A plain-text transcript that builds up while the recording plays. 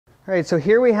All right, so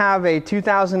here we have a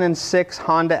 2006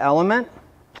 Honda Element.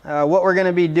 What we're going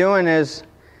to be doing is,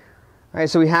 all right,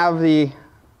 so we have the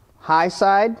high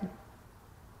side.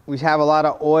 We have a lot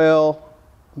of oil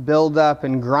buildup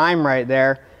and grime right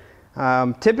there.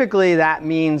 Typically that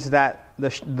means that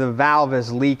the valve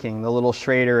is leaking, the little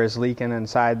Schrader is leaking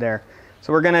inside there.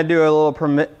 So we're going to do a little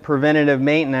preventative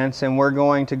maintenance, and we're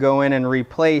going to go in and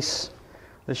replace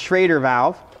the Schrader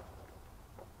valve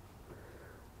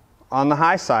on the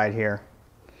high side here.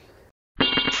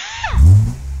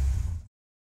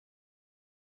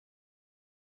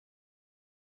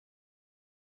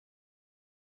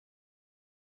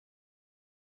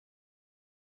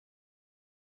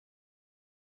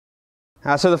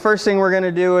 So the first thing we're going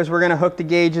to do is we're going to hook the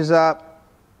gauges up,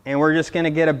 and we're just going to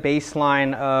get a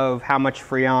baseline of how much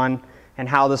Freon and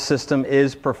how the system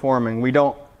is performing.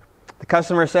 The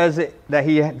customer says that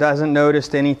he doesn't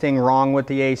notice anything wrong with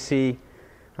the AC.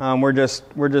 We're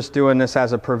just doing this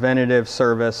as a preventative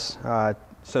service,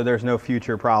 so there's no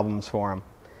future problems for him.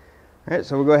 All right,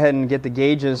 so we'll go ahead and get the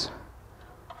gauges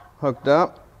hooked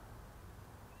up.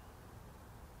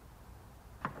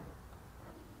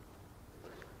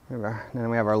 Then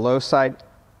we have our low side.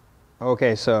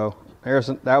 Okay, so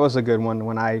that was a good one.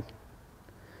 When I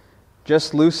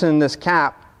just loosened this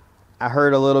cap, I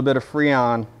heard a little bit of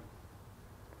Freon.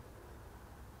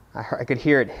 I could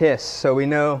hear it hiss, so we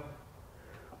know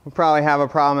we'll probably have a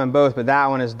problem in both, but that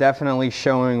one is definitely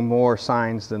showing more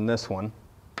signs than this one.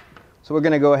 So we're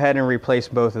going to go ahead and replace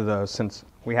both of those since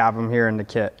we have them here in the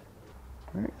kit.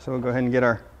 All right, so we'll go ahead and get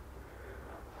our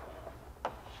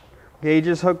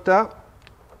gauges hooked up.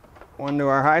 One to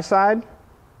our high side.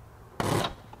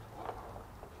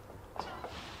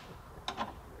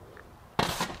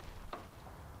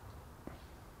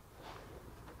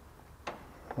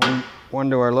 One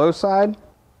to our low side.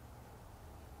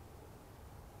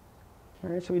 All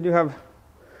right, so we do have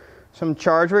some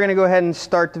charge. We're going to go ahead and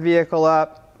start the vehicle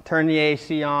up, turn the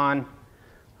AC on,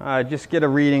 just get a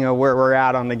reading of where we're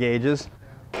at on the gauges.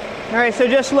 All right, so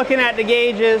just looking at the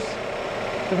gauges,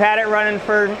 we've had it running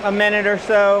for a minute or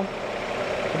so.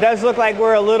 It does look like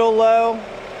we're a little low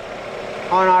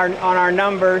on our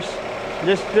numbers,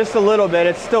 just a little bit.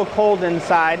 It's still cold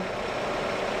inside.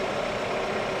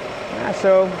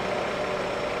 So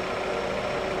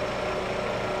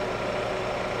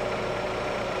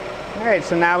all right,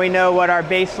 so now we know what our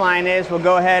baseline is. We'll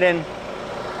go ahead and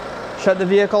shut the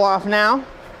vehicle off now. All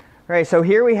right, so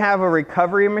here we have a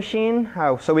recovery machine,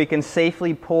 so we can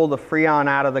safely pull the Freon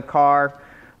out of the car,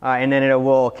 and then it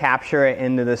will capture it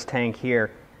into this tank here.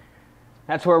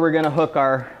 That's where we're going to hook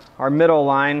our middle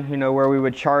line, where we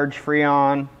would charge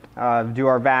Freon, do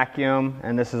our vacuum,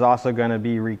 and this is also going to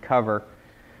be recover.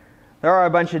 There are a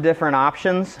bunch of different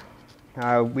options.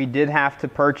 We did have to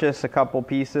purchase a couple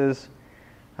pieces.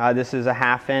 This is a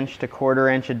 1/2 inch to 1/4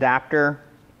 inch adapter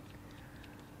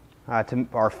to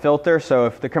our filter. So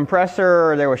if the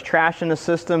compressor or there was trash in the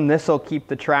system, this will keep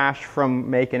the trash from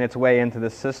making its way into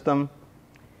the system.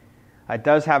 It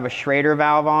does have a Schrader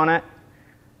valve on it,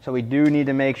 so we do need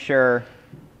to make sure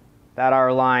that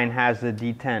our line has the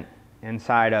detent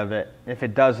inside of it. If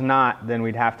it does not, then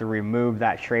we'd have to remove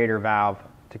that Schrader valve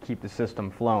to keep the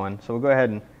system flowing. So we'll go ahead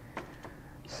and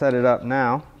set it up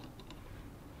now.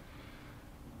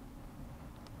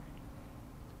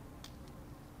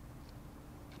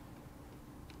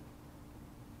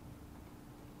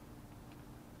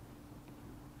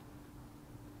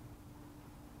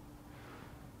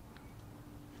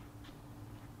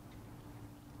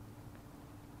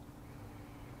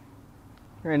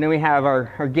 And then we have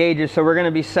our gauges, so we're going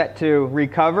to be set to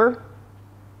recover.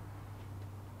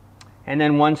 And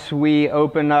then once we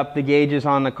open up the gauges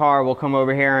on the car, we'll come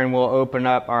over here and we'll open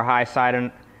up our high side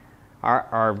and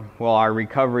our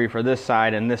recovery for this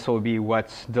side, and this will be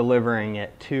what's delivering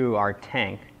it to our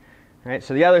tank. All right,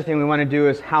 so the other thing we want to do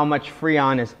is how much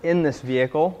Freon is in this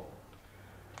vehicle.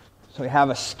 So we have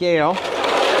a scale.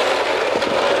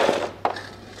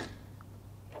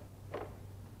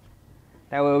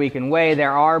 That way we can weigh.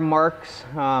 There are marks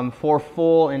for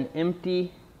full and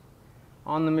empty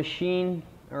on the machine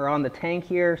or on the tank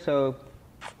here. So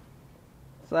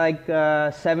it's like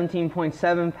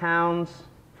 17.7 pounds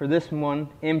for this one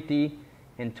empty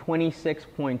and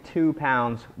 26.2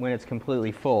 pounds when it's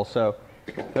completely full. So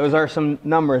those are some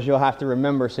numbers you'll have to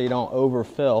remember so you don't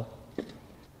overfill. All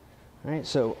right,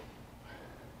 so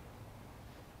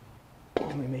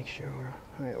let me make sure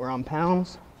we're on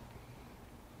pounds.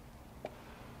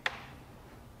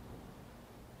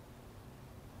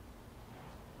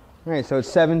 All right, so it's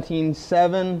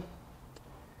 17.7,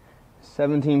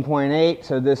 17.8,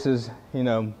 so this is,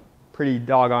 pretty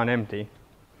doggone empty.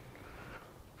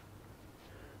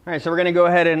 All right, so we're going to go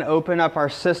ahead and open up our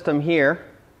system here.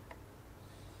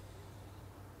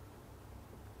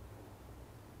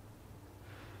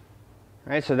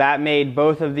 All right, so that made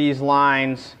both of these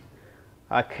lines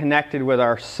connected with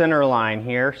our center line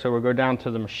here. So we'll go down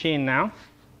to the machine now.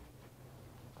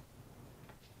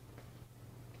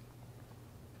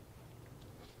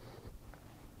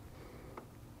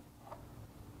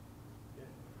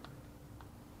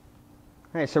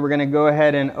 All right, so we're going to go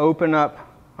ahead and open up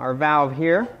our valve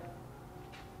here.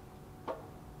 All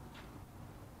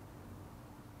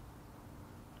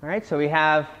right, so we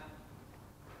have,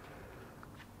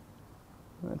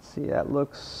 let's see, that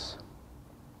looks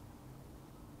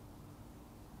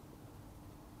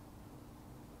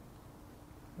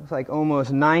like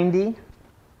almost 90.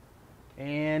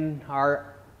 And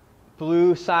our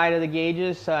blue side of the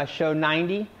gauges show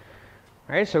 90. All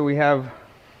right, so we have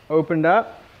opened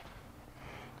up.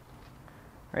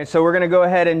 All right, so we're going to go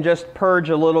ahead and just purge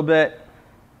a little bit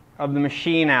of the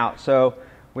machine out. So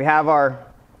we have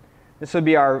this would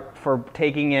be for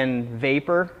taking in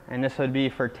vapor, and this would be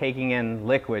for taking in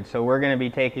liquid. So we're going to be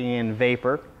taking in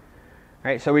vapor. All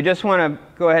right, so we just want to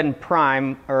go ahead and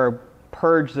prime or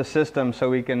purge the system so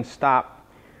we can stop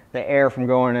the air from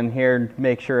going in here and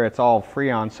make sure it's all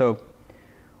Freon. So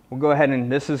we'll go ahead and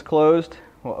this is closed.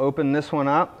 We'll open this one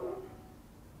up.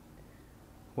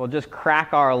 We'll just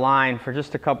crack our line for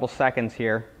just a couple seconds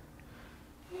here.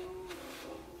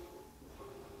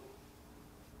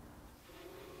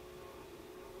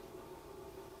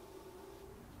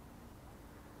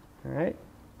 All right.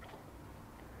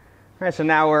 All right, so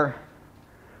now we're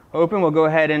open. We'll go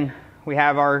ahead and we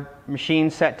have our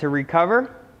machine set to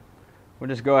recover. We'll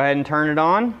just go ahead and turn it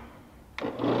on.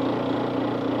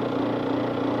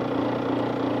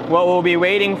 What we'll be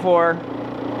waiting for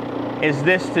is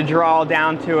this to draw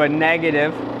down to a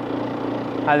negative.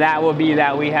 That will be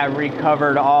that we have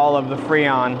recovered all of the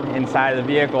Freon inside of the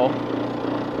vehicle.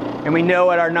 And we know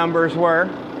what our numbers were.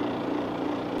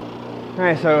 All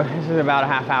right, so this is about a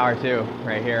half hour too,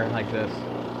 right here, like this.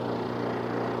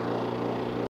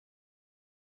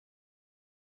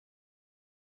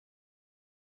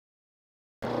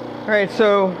 All right,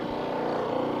 so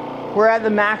we're at the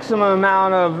maximum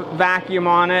amount of vacuum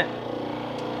on it.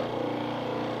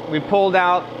 We pulled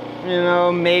out,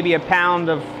 maybe a pound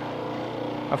of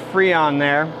Freon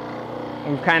there.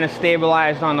 We've kind of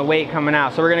stabilized on the weight coming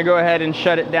out. So we're going to go ahead and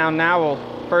shut it down now.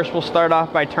 First we'll start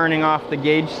off by turning off the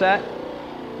gauge set.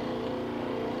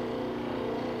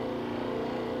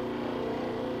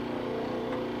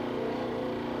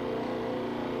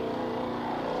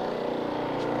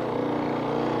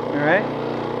 All right.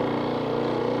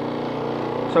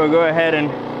 So we'll go ahead and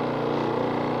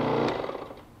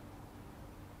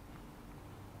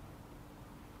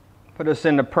put this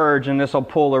into purge, and this will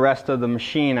pull the rest of the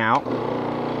machine out.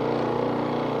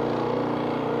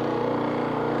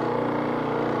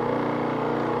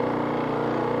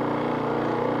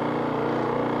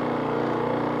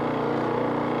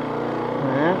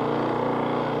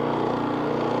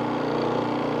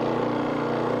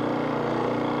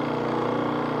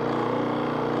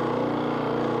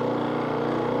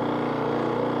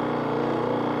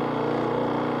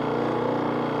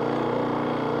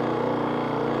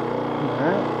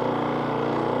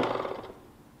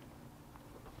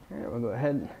 We'll go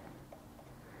ahead and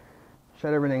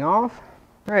shut everything off.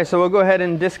 All right, so we'll go ahead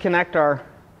and disconnect our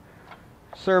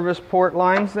service port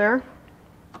lines there.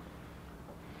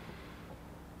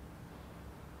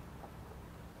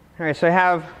 All right, so I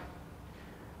have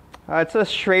it's a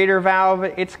Schrader valve.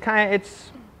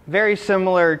 It's very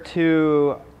similar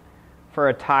to for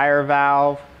a tire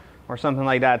valve or something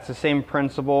like that. It's the same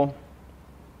principle,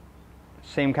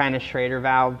 same kind of Schrader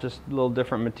valve, just a little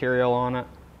different material on it.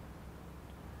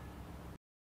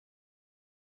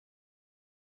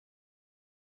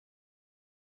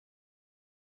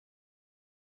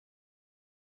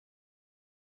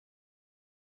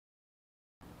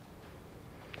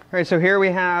 All right, so here we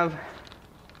have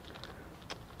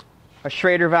a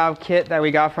Schrader valve kit that we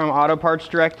got from Auto Parts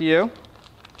Direct to You.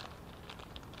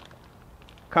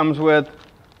 Comes with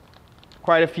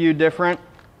quite a few different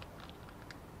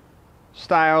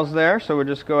styles there, so we'll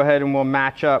just go ahead and we'll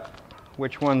match up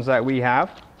which ones that we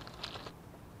have.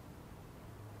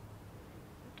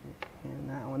 And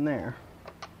that one there.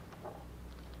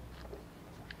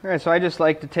 All right, so I just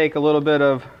like to take a little bit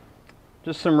of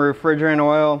just some refrigerant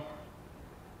oil.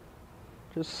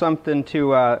 Just something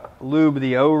to lube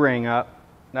the O-ring up.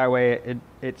 That way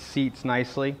it seats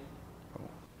nicely.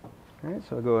 All right,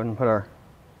 so we'll go ahead and put our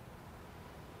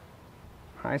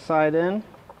high side in.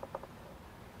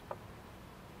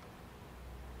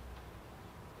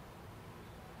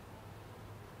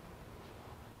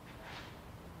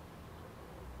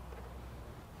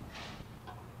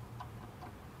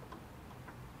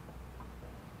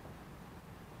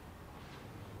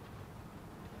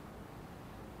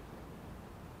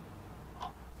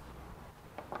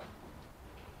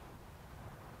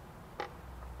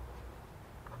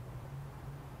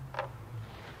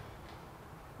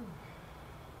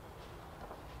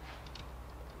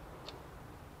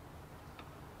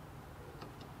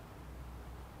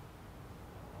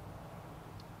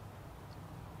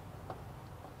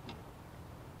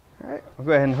 right, we'll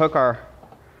go ahead and hook our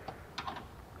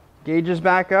gauges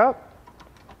back up.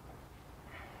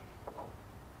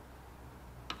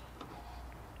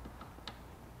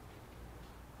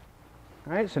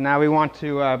 All right, so now we want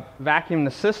to vacuum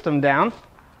the system down.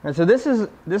 And so this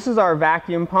is our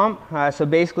vacuum pump. So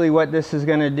basically what this is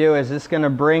going to do is it's going to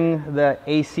bring the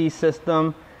AC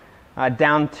system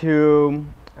down to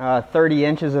 30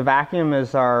 inches of vacuum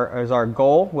is our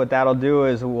goal. What that'll do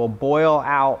is it will boil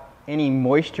out any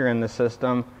moisture in the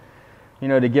system, you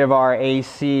know, to give our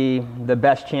AC the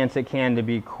best chance it can to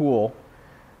be cool.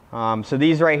 So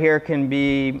these right here can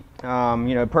be,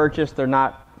 you know, purchased. They're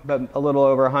not but a little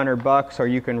over $100, or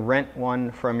you can rent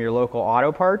one from your local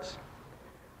auto parts.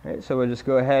 All right, so we'll just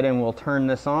go ahead and we'll turn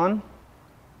this on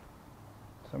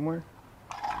somewhere.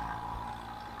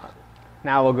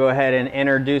 Now we'll go ahead and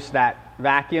introduce that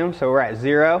vacuum. So we're at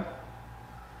 0.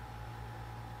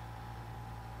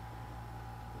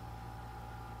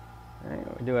 All right,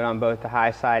 we'll do it on both the high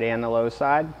side and the low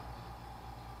side.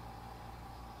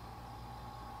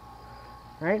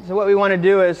 All right, so what we want to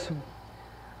do is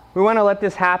we want to let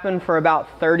this happen for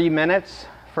about 30 minutes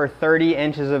for 30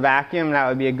 inches of vacuum. That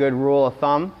would be a good rule of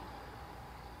thumb.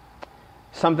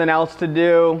 Something else to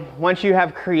do, once you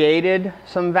have created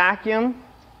some vacuum,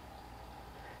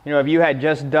 you know, if you had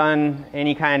just done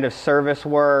any kind of service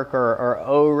work or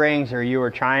O-rings, or you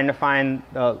were trying to find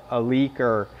a leak,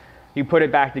 or you put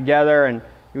it back together and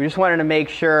you just wanted to make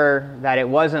sure that it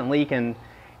wasn't leaking,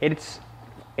 it's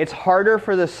harder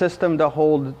for the system to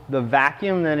hold the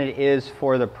vacuum than it is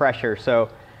for the pressure. So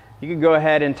you can go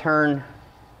ahead and turn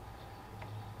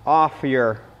off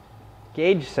your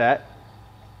gauge set,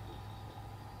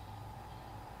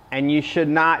 and you should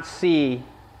not see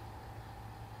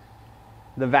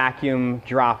the vacuum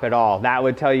drop at all. That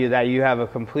would tell you that you have a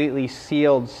completely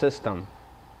sealed system.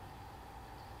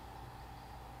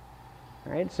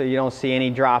 Right, so you don't see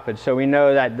any droppage. So we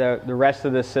know that the rest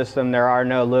of the system, there are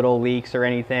no little leaks or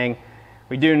anything.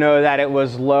 We do know that it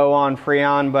was low on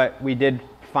Freon, but we did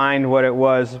find what it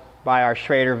was by our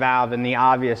Schrader valve and the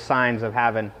obvious signs of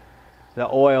having the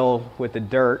oil with the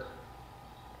dirt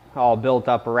all built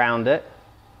up around it.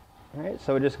 All right,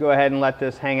 so we'll just go ahead and let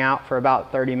this hang out for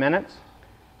about 30 minutes.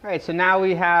 All right, so now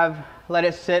we have let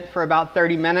it sit for about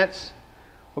 30 minutes.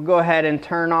 We'll go ahead and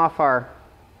turn off our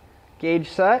gauge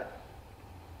set.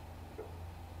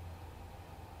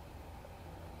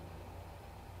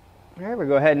 All right, we'll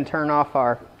go ahead and turn off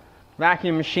our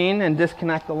vacuum machine and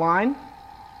disconnect the line.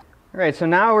 All right, so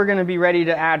now we're going to be ready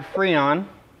to add Freon.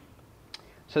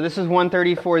 So this is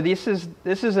 134. This is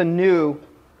the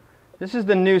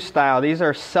new style. These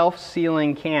are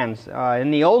self-sealing cans. In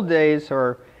the old days,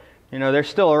 or you know, they're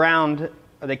still around,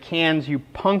 the cans you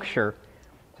puncture.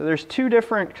 So there's two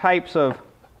different types of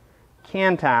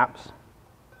can taps.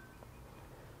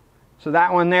 So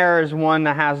that one there is one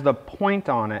that has the point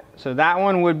on it. So that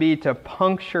one would be to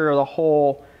puncture the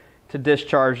hole to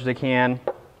discharge the can.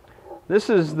 This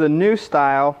is the new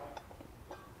style.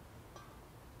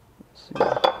 Let's see.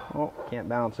 Oh, can't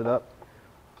balance it up.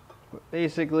 But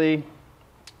basically,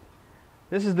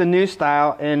 this is the new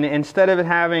style, and instead of it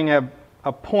having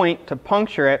a point to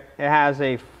puncture it, it has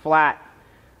a flat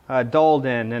dulled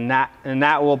end, and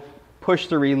that will push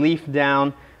the relief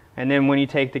down. And then when you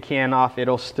take the can off,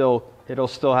 it'll still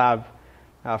have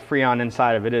Freon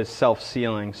inside of it. It is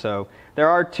self-sealing. So there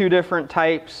are two different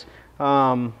types.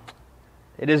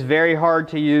 It is very hard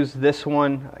to use this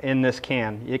one in this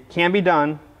can. It can be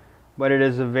done, but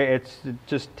it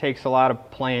just takes a lot of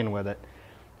playing with it.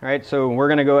 All right, so we're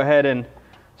going to go ahead and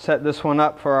set this one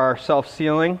up for our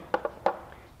self-sealing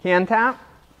can tap.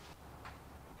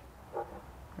 All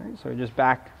right, so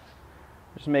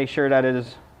just make sure that it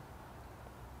is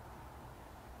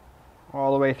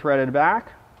all the way threaded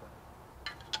back.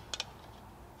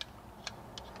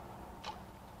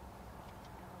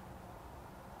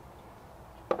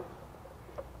 All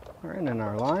right, and then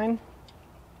our line.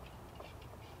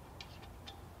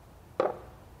 All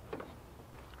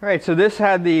right, so this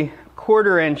had the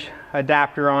 1/4 inch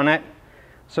adapter on it.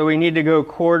 So we need to go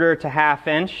 1/4 to 1/2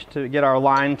 inch to get our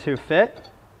line to fit.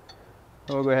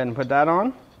 So we'll go ahead and put that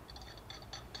on.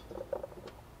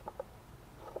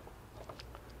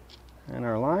 And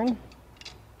our line.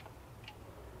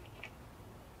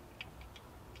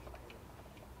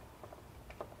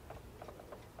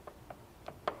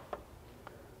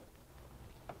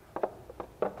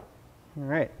 All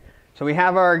right, so we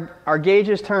have our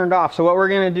gauges turned off. So what we're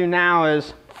going to do now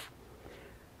is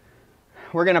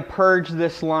we're going to purge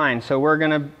this line. So we're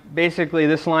going to, basically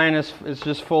this line is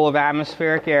just full of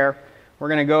atmospheric air. We're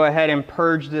going to go ahead and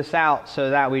purge this out so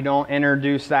that we don't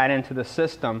introduce that into the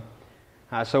system.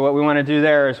 So what we want to do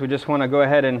there is we just want to go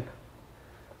ahead and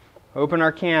open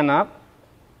our can up.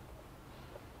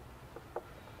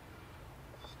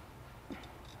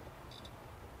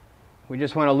 We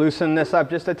just want to loosen this up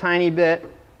just a tiny bit,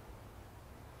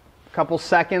 a couple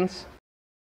seconds.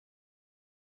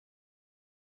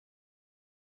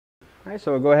 All right,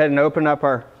 so we'll go ahead and open up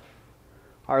our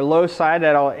low side.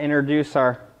 That'll introduce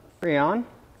our Freon.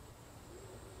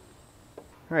 All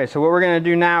right, so what we're going to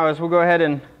do now is we're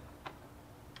going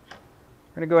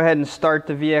to go ahead and start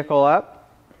the vehicle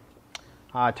up.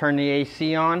 Turn the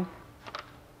AC on.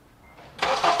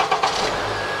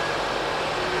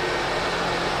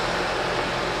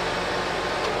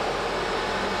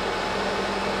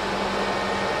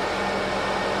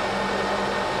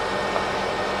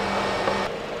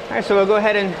 All right, so we'll go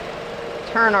ahead and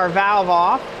turn our valve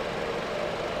off.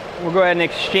 We'll go ahead and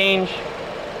exchange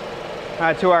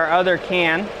to our other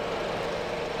can.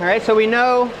 All right, so we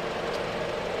know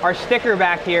our sticker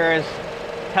back here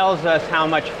tells us how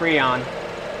much Freon.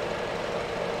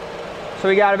 So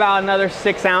we got about another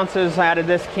 6 ounces out of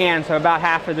this can, so about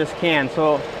half of this can.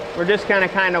 So we're just going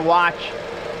to kind of watch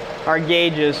our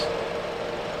gauges.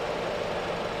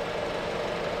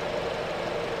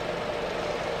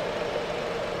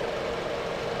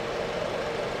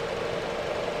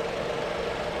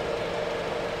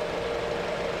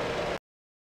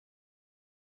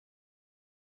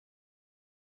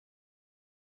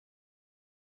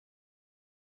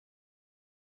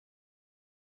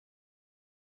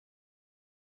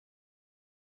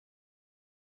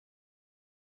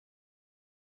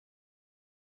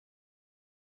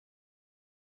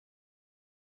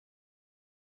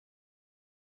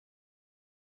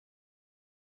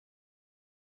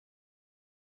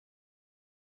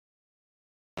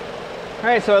 All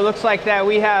right, so it looks like that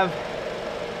we have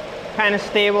kind of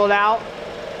stabled out,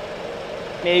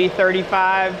 maybe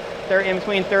 35, in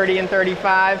between 30 and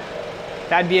 35.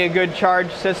 That'd be a good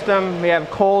charge system. We have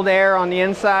cold air on the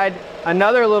inside.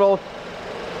 Another little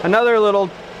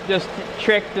just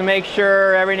trick to make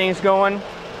sure everything's going.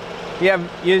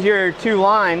 Use your 2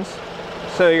 lines.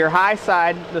 So your high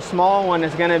side, the small one,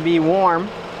 is going to be warm,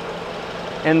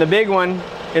 and the big one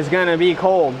is going to be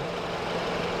cold.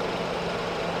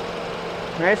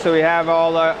 All right, so we have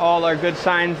all our good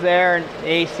signs there.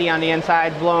 AC on the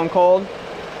inside blowing cold.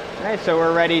 All right, so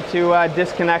we're ready to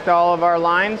disconnect all of our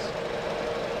lines.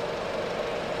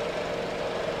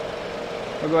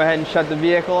 We'll go ahead and shut the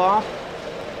vehicle off.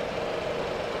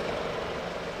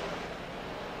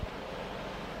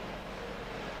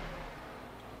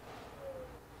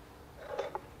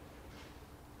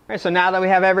 All right, so now that we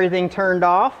have everything turned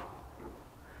off,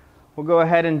 we'll go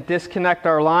ahead and disconnect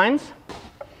our lines.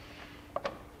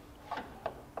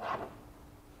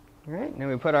 All right, then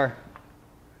we put our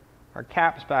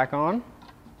caps back on.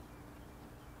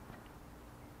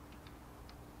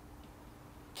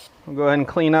 We'll go ahead and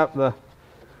clean up the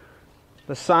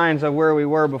signs of where we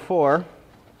were before,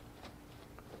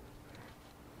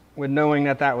 with knowing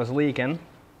that that was leaking.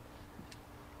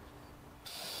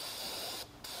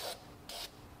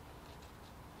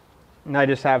 And I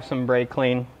just have some brake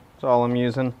clean. That's all I'm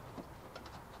using.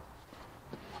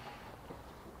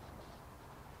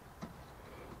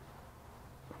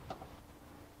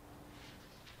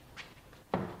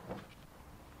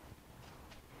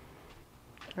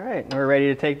 All right, we're ready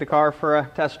to take the car for a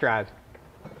test drive.